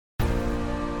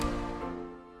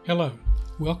Hello,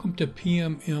 welcome to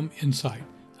PMM Insight,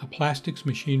 a plastics,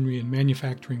 machinery, and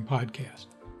manufacturing podcast.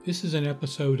 This is an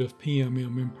episode of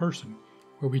PMM In Person,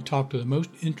 where we talk to the most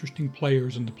interesting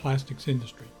players in the plastics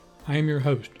industry. I am your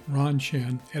host, Ron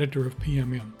Shen, editor of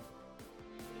PMM.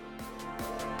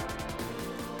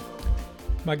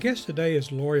 My guest today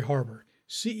is Laurie Harbour,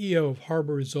 CEO of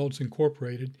Harbour Results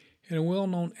Incorporated and a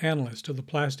well-known analyst of the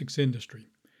plastics industry.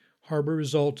 Harbour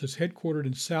Results is headquartered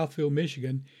in Southfield,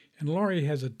 Michigan, and Laurie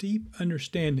has a deep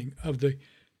understanding of the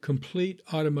complete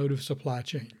automotive supply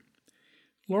chain.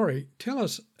 Laurie, tell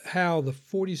us how the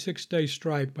 46-day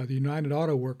strike by the United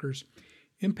Auto Workers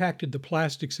impacted the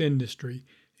plastics industry,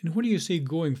 and what do you see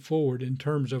going forward in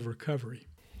terms of recovery?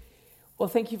 Well,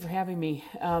 thank you for having me.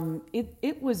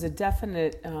 It was a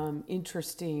definite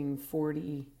interesting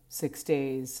 46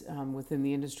 days within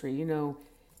the industry. You know,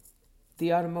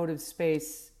 the automotive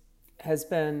space has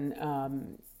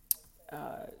been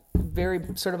very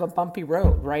sort of a bumpy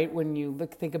road, right? When you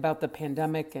think about the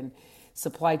pandemic and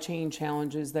supply chain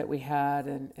challenges that we had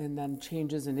and then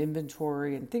changes in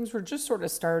inventory, and things were just sort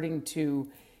of starting to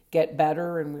get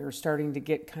better, and we were starting to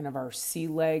get kind of our sea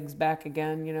legs back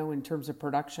again, you know, in terms of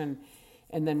production.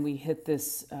 And then we hit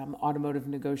this automotive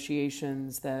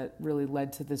negotiations that really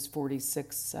led to this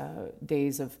 46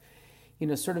 days of, you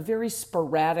know, sort of very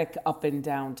sporadic up and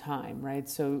down time, right?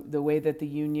 So the way that the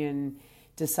union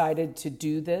decided to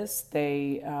do this,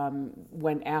 they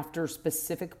went after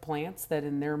specific plants that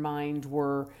in their mind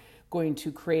were going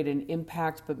to create an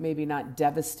impact, but maybe not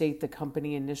devastate the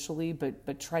company initially,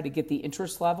 but try to get the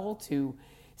interest level to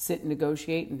sit and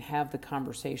negotiate and have the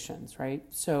conversations, right?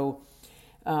 So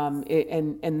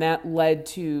and that led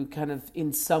to kind of,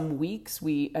 in some weeks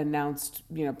we announced,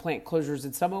 you know, plant closures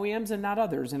at some OEMs and not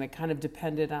others, and it kind of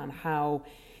depended on how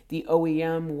the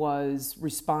OEM was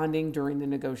responding during the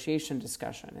negotiation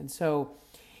discussion. And so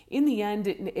in the end,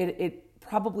 it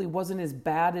probably wasn't as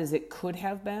bad as it could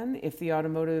have been if the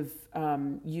automotive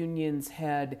unions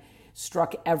had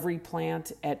struck every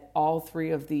plant at all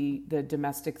three of the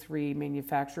domestic three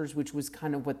manufacturers, which was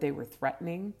kind of what they were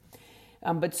threatening.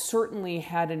 But certainly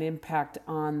had an impact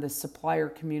on the supplier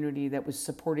community that was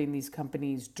supporting these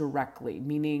companies directly,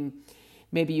 meaning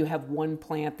maybe you have one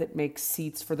plant that makes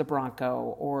seats for the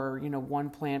Bronco, or, you know, one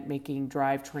plant making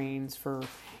drivetrains for,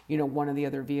 you know, one of the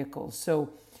other vehicles. So,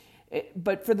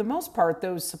 but for the most part,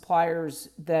 those suppliers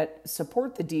that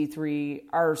support the D3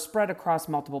 are spread across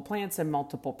multiple plants and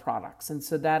multiple products. And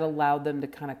so that allowed them to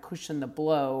kind of cushion the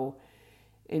blow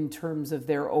in terms of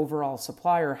their overall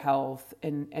supplier health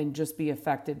and just be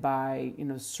affected by, you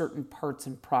know, certain parts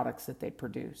and products that they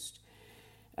produced.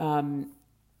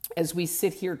 As we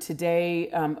sit here today,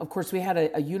 of course, we had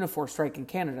a Unifor strike in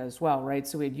Canada as well, right?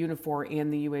 So we had Unifor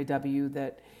and the UAW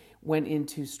that went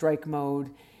into strike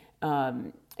mode.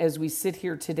 As we sit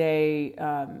here today,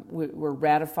 we're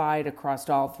ratified across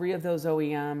all three of those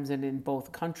OEMs and in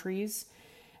both countries.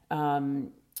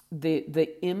 The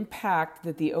impact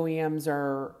that the OEMs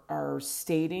are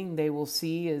stating they will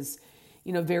see is,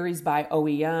 you know, varies by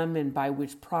OEM and by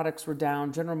which products were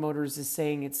down. General Motors is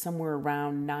saying it's somewhere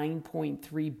around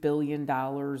 $9.3 billion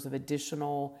of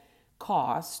additional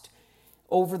cost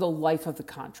over the life of the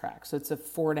contract. So it's a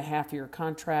 4.5-year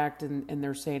contract, and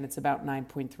they're saying it's about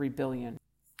 $9.3 billion.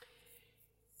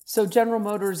 So General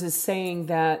Motors is saying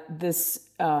that this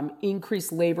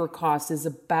increased labor cost is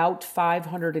about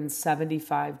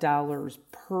 $575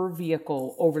 per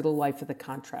vehicle over the life of the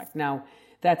contract. Now,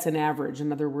 that's an average.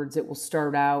 In other words, it will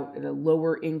start out at a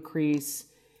lower increase,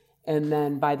 and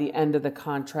then by the end of the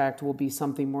contract will be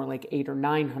something more like $800 or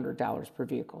 $900 per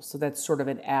vehicle. So that's sort of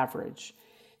an average.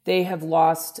 They have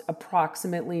lost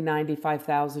approximately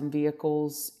 95,000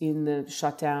 vehicles in the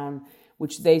shutdown,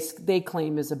 which they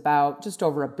claim is about just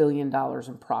over $1 billion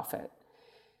in profit.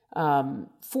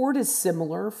 Ford is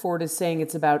similar. Ford is saying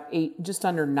it's about just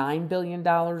under $9 billion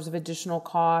of additional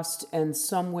cost, and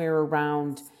somewhere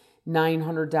around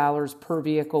 $900 per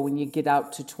vehicle when you get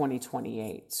out to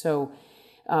 2028. So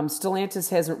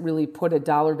Stellantis hasn't really put a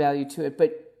dollar value to it,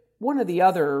 but one of the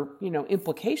other, you know,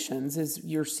 implications is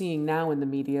you're seeing now in the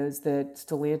media is that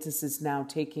Stellantis is now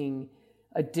taking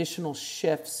additional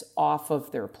shifts off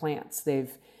of their plants.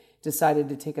 They've decided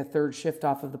to take a third shift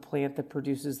off of the plant that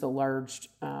produces the large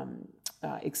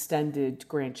extended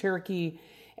Grand Cherokee,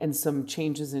 and some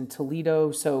changes in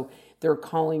Toledo. So they're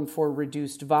calling for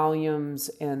reduced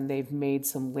volumes, and they've made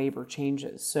some labor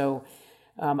changes. So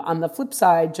on the flip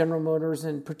side, General Motors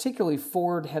and particularly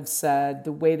Ford have said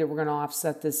the way that we're going to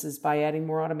offset this is by adding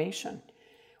more automation.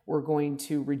 We're going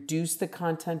to reduce the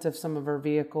content of some of our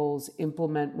vehicles,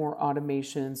 implement more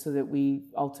automation so that we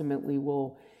ultimately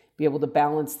will be able to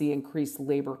balance the increased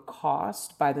labor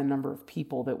cost by the number of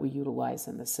people that we utilize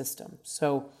in the system.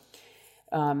 So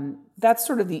that's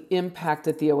sort of the impact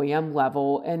at the OEM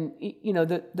level. And,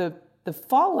 the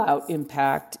fallout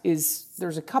impact is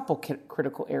there's a couple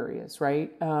critical areas,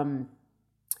 right?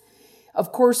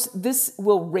 Of course, this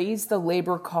will raise the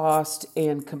labor cost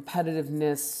and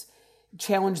competitiveness,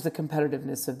 challenge the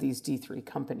competitiveness of these D3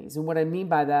 companies. And what I mean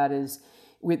by that is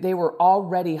they were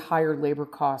already higher labor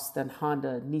costs than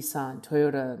Honda, Nissan,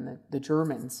 Toyota, and the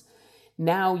Germans.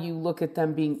 Now you look at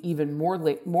them being even more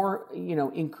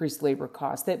increased labor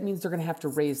costs. That means they're going to have to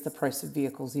raise the price of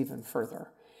vehicles even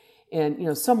further.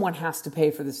 And, someone has to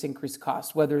pay for this increased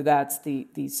cost, whether that's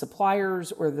the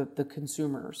suppliers or the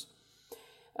consumers.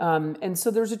 And so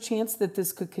there's a chance that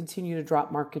this could continue to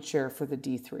drop market share for the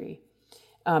D3.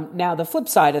 Now, the flip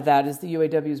side of that is the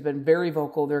UAW has been very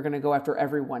vocal. They're going to go after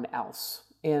everyone else.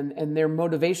 And their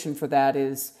motivation for that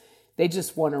is they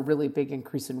just want a really big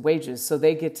increase in wages. So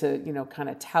they get to, kind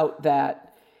of tout that,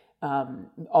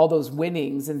 all those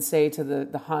winnings and say to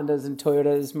the Hondas and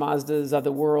Toyotas, Mazdas of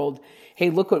the world, hey,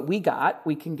 look what we got.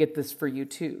 We can get this for you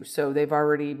too. So they've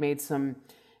already made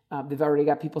they've already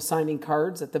got people signing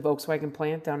cards at the Volkswagen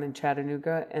plant down in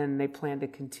Chattanooga, and they plan to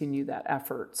continue that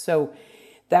effort. So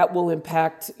that will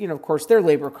impact, of course, their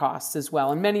labor costs as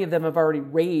well. And many of them have already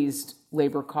raised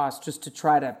labor costs just to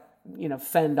try to,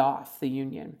 fend off the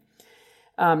union.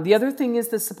 The other thing is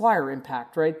the supplier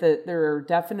impact, right?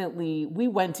 That we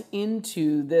went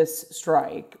into this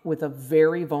strike with a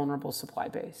very vulnerable supply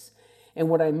base. And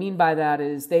what I mean by that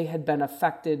is they had been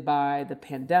affected by the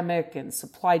pandemic and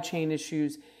supply chain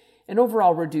issues and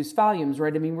overall reduced volumes,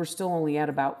 right? I mean, we're still only at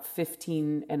about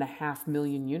 15.5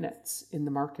 million units in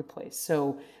the marketplace.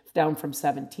 So down from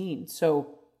 17.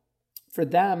 So for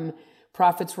them,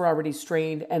 profits were already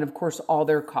strained. And of course, all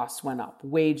their costs went up: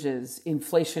 wages,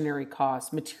 inflationary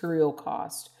costs, material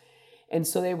costs. And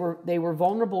so they were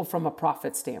vulnerable from a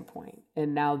profit standpoint.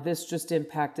 And now this just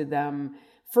impacted them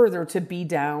further to be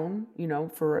down,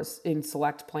 for us in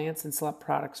select plants and select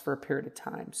products for a period of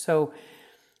time. So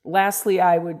lastly,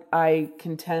 I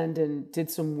contend and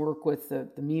did some work with the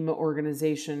MEMA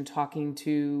organization, talking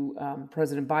to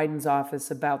President Biden's office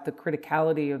about the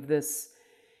criticality of this,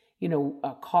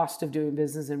 cost of doing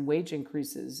business and wage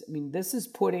increases. I mean, this is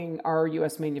putting our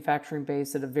U.S. manufacturing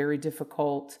base at a very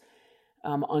difficult,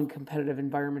 uncompetitive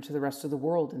environment to the rest of the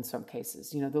world in some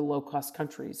cases, the low-cost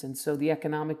countries. And so the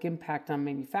economic impact on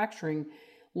manufacturing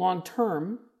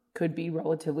long-term could be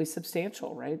relatively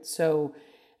substantial, right? So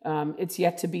it's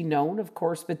yet to be known, of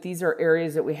course, but these are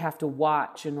areas that we have to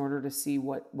watch in order to see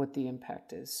what the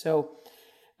impact is. So,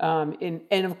 and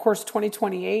of course,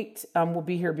 2028 will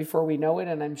be here before we know it,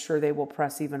 and I'm sure they will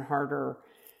press even harder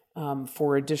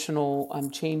for additional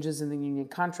changes in the union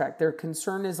contract. Their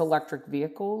concern is electric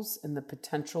vehicles and the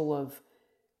potential of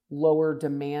lower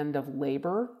demand of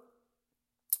labor.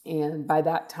 And by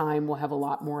that time, we'll have a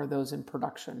lot more of those in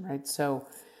production, right? So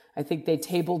I think they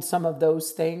tabled some of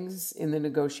those things in the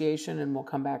negotiation, and we'll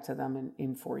come back to them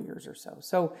in 4 years or so.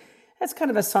 So that's kind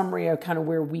of a summary of kind of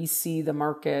where we see the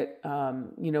market,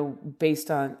 based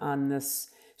on this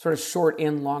sort of short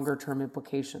and longer term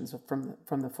implications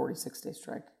from the 46-day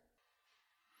strike.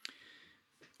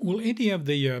 Will any of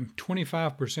the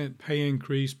 25% pay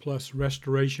increase plus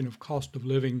restoration of cost of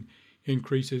living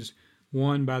increases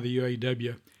won by the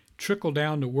UAW trickle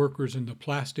down to workers in the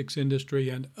plastics industry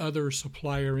and other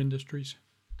supplier industries?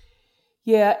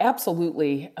 Yeah,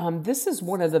 absolutely. This is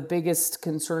one of the biggest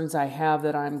concerns I have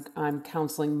that I'm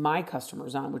counseling my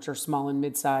customers on, which are small and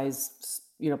mid-size,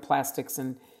 plastics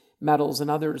and metals and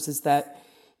others, is that,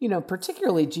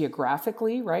 particularly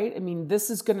geographically, right? I mean,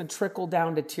 this is going to trickle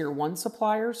down to tier one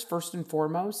suppliers first and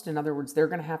foremost. In other words, they're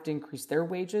going to have to increase their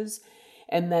wages.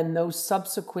 And then those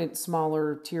subsequent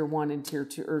smaller tier one and tier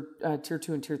two, or tier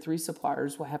two and tier three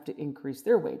suppliers will have to increase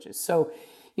their wages. So,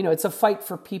 it's a fight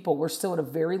for people. We're still at a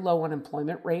very low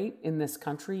unemployment rate in this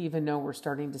country, even though we're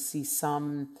starting to see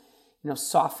some,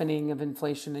 softening of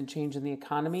inflation and change in the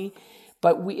economy.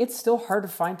 But it's still hard to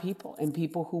find people and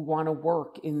people who want to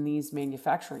work in these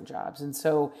manufacturing jobs. And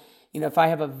so, if I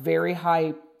have a very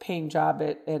high paying job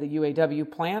at a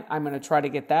UAW plant, I'm going to try to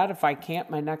get that. If I can't,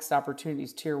 my next opportunity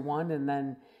is tier one, and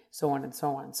then so on and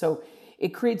so on. So it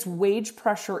creates wage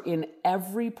pressure in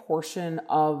every portion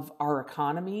of our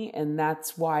economy. And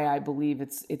that's why I believe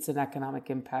it's an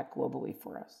economic impact globally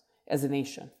for us as a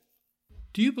nation.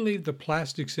 Do you believe the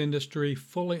plastics industry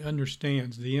fully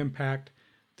understands the impact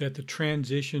that the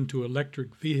transition to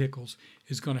electric vehicles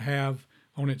is going to have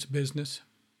on its business?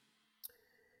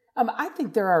 I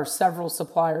think there are several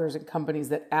suppliers and companies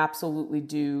that absolutely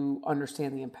do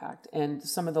understand the impact. And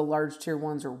some of the large tier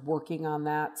ones are working on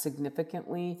that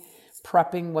significantly,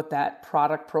 prepping what that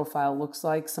product profile looks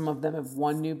like. Some of them have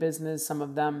won new business, some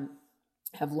of them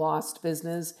have lost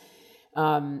business.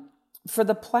 For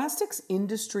the plastics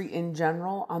industry in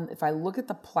general, if I look at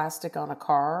the plastic on a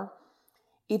car,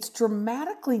 it's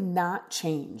dramatically not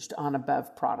changed on a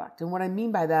BEV product. And what I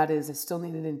mean by that is I still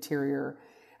need an interior.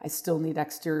 I still need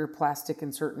exterior plastic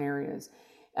in certain areas.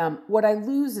 What I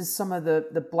lose is some of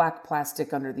the black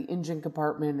plastic under the engine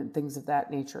compartment and things of that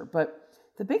nature. But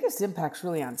the biggest impact's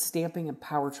really on stamping and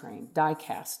powertrain, die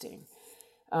casting.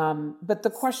 But the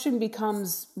question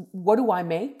becomes, what do I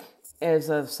make as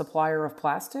a supplier of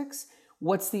plastics?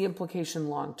 What's the implication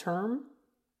long term?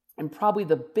 And probably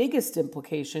the biggest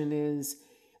implication is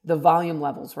the volume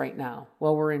levels right now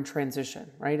while we're in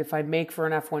transition, right? If I make for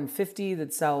an F-150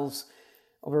 that sells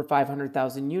over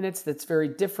 500,000 units, that's very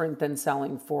different than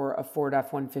selling for a Ford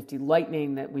F-150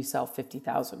 Lightning that we sell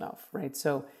 50,000 of, right?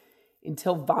 So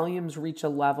until volumes reach a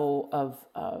level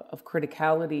of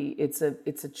criticality, it's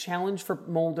a challenge for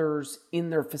molders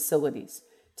in their facilities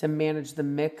to manage the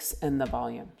mix and the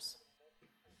volumes.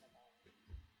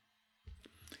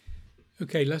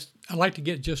 Okay, I'd like to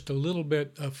get just a little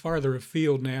bit farther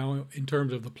afield now in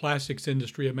terms of the plastics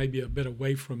industry, and maybe a bit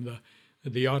away from the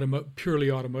purely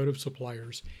automotive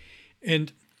suppliers.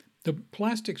 And the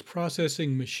plastics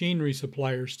processing machinery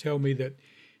suppliers tell me that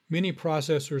many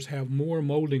processors have more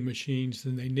molding machines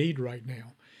than they need right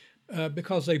now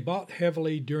because they bought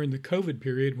heavily during the COVID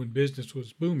period when business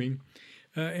was booming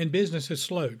and business has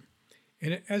slowed.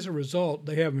 And as a result,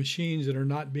 they have machines that are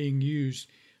not being used.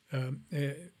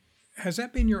 Has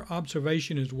that been your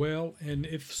observation as well? And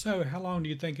if so, how long do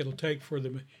you think it'll take for the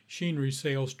machinery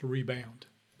sales to rebound?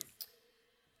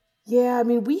 Yeah, I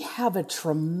mean, we have a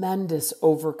tremendous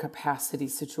overcapacity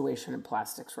situation in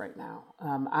plastics right now.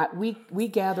 We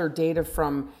gather data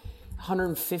from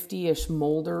 150-ish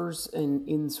molders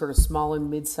in sort of small and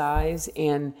mid-size,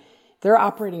 and they're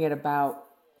operating at about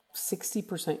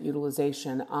 60%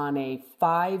 utilization on a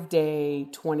 5-day,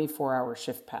 24-hour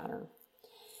shift pattern.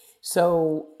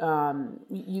 So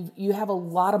you have a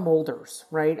lot of molders,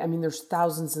 right? I mean, there's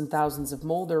thousands and thousands of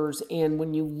molders, and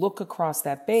when you look across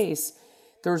that base,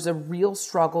 there's a real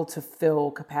struggle to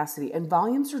fill capacity. And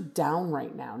volumes are down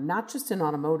right now, not just in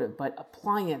automotive, but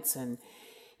appliance and,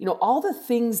 all the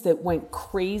things that went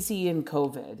crazy in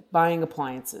COVID, buying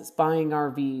appliances, buying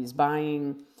RVs,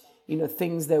 buying,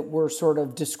 things that were sort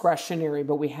of discretionary,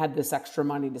 but we had this extra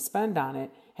money to spend on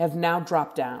it, have now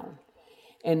dropped down.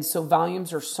 And so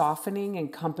volumes are softening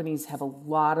and companies have a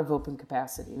lot of open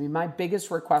capacity. I mean, my biggest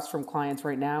request from clients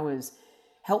right now is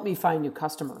help me find new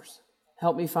customers.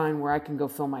 Help me find where I can go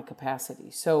fill my capacity.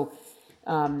 So,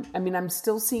 I'm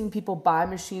still seeing people buy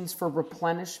machines for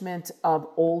replenishment of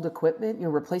old equipment,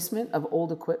 replacement of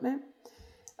old equipment.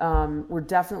 We're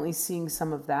definitely seeing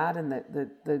some of that, and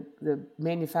the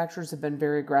manufacturers have been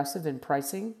very aggressive in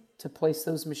pricing to place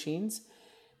those machines.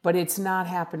 But it's not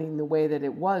happening the way that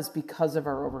it was because of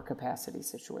our overcapacity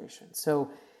situation.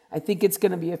 So I think it's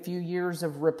going to be a few years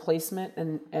of replacement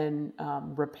and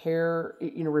repair,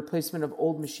 replacement of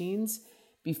old machines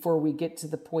before we get to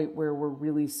the point where we're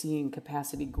really seeing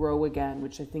capacity grow again,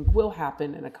 which I think will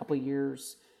happen in a couple of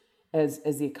years as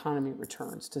the economy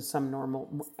returns to some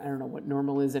normal, I don't know what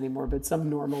normal is anymore, but some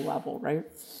normal level, right?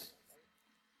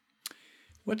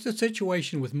 What's the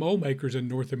situation with mold makers in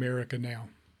North America now?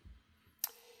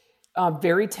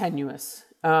 Very tenuous.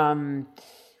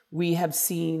 We have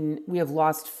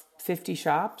lost 50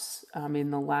 shops in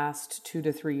the last 2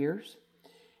 to 3 years,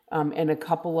 and a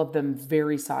couple of them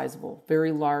very sizable,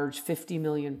 very large, 50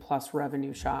 million plus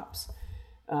revenue shops.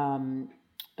 The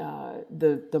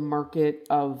market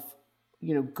of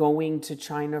going to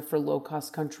China for low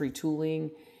cost country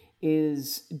tooling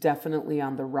is definitely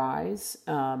on the rise.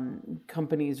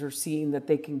 Companies are seeing that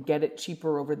they can get it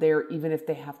cheaper over there, even if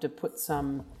they have to put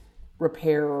some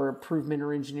repair or improvement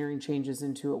or engineering changes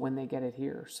into it when they get it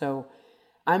here. So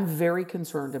I'm very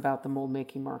concerned about the mold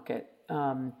making market.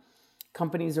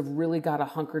 Companies have really got to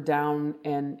hunker down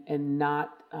and not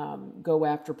go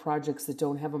after projects that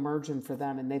don't have a margin for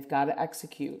them, and they've got to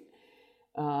execute.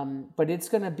 But it's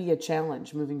going to be a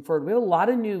challenge moving forward. We have a lot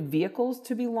of new vehicles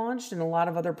to be launched and a lot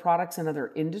of other products in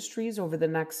other industries over the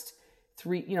next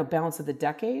balance of the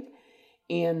decade.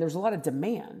 And there's a lot of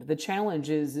demand. The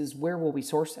challenge is where will we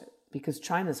source it? Because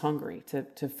China's hungry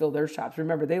to fill their shops.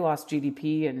 Remember, they lost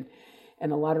GDP and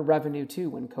a lot of revenue too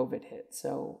when COVID hit.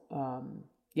 So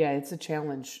it's a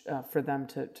challenge for them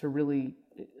to really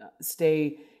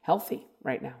stay healthy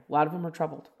right now. A lot of them are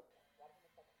troubled.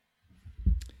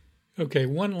 Okay,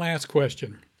 one last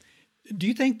question. Do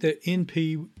you think that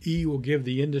NPE will give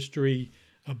the industry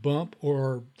a bump, or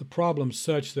are the problems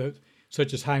such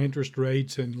as high interest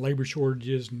rates and labor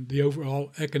shortages and the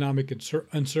overall economic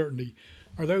uncertainty,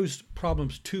 are those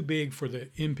problems too big for the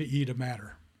NPE to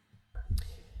matter?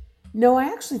 No, I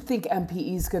actually think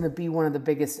MPE is going to be one of the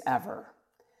biggest ever.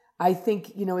 I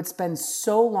think, it's been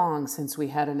so long since we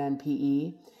had an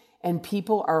NPE, and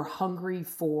people are hungry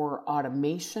for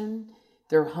automation.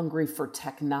 They're hungry for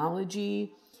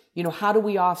technology. How do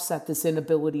we offset this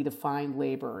inability to find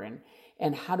labor,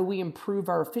 and how do we improve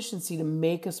our efficiency to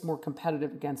make us more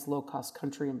competitive against low-cost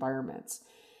country environments?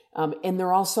 And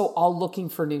they're also all looking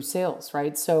for new sales,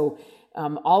 right? So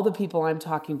all the people I'm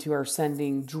talking to are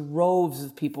sending droves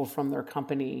of people from their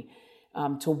company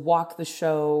to walk the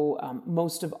show.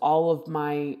 Most of all of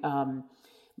my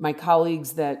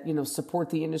colleagues that support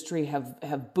the industry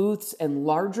have booths, and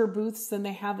larger booths than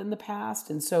they have in the past,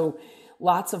 and so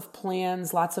lots of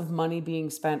plans, lots of money being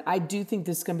spent. I do think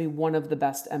this is going to be one of the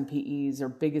best MPEs or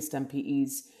biggest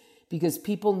MPEs, because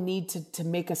people need to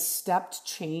make a stepped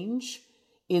change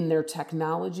in their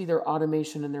technology, their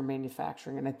automation, and their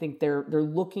manufacturing. And I think they're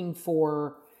looking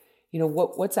for,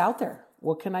 what's out there.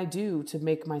 What can I do to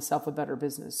make myself a better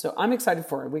business? So I'm excited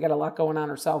for it. We got a lot going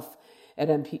on ourselves at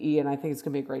MPE, and I think it's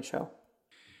going to be a great show.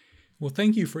 Well,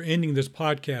 thank you for ending this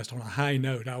podcast on a high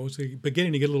note. I was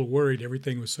beginning to get a little worried.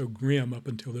 Everything was so grim up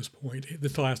until this point,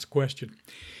 this last question.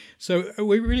 So I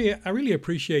really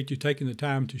appreciate you taking the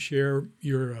time to share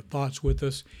your thoughts with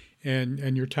us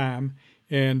and your time.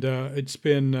 And it's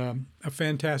been a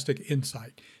fantastic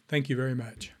insight. Thank you very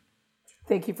much.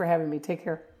 Thank you for having me. Take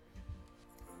care.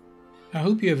 I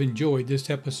hope you have enjoyed this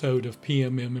episode of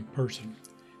PMM In Person.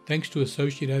 Thanks to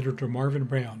Associate Editor Marvin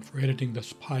Brown for editing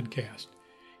this podcast.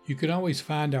 You can always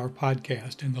find our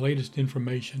podcast and the latest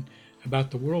information about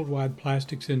the worldwide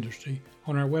plastics industry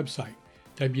on our website,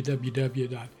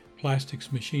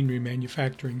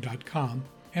 www.plasticsmachinerymanufacturing.com,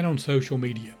 and on social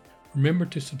media. Remember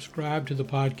to subscribe to the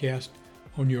podcast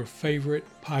on your favorite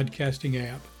podcasting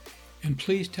app, and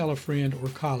please tell a friend or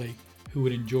colleague who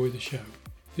would enjoy the show.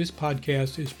 This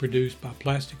podcast is produced by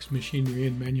Plastics Machinery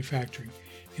and Manufacturing,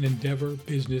 an Endeavor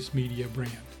Business Media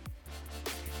brand.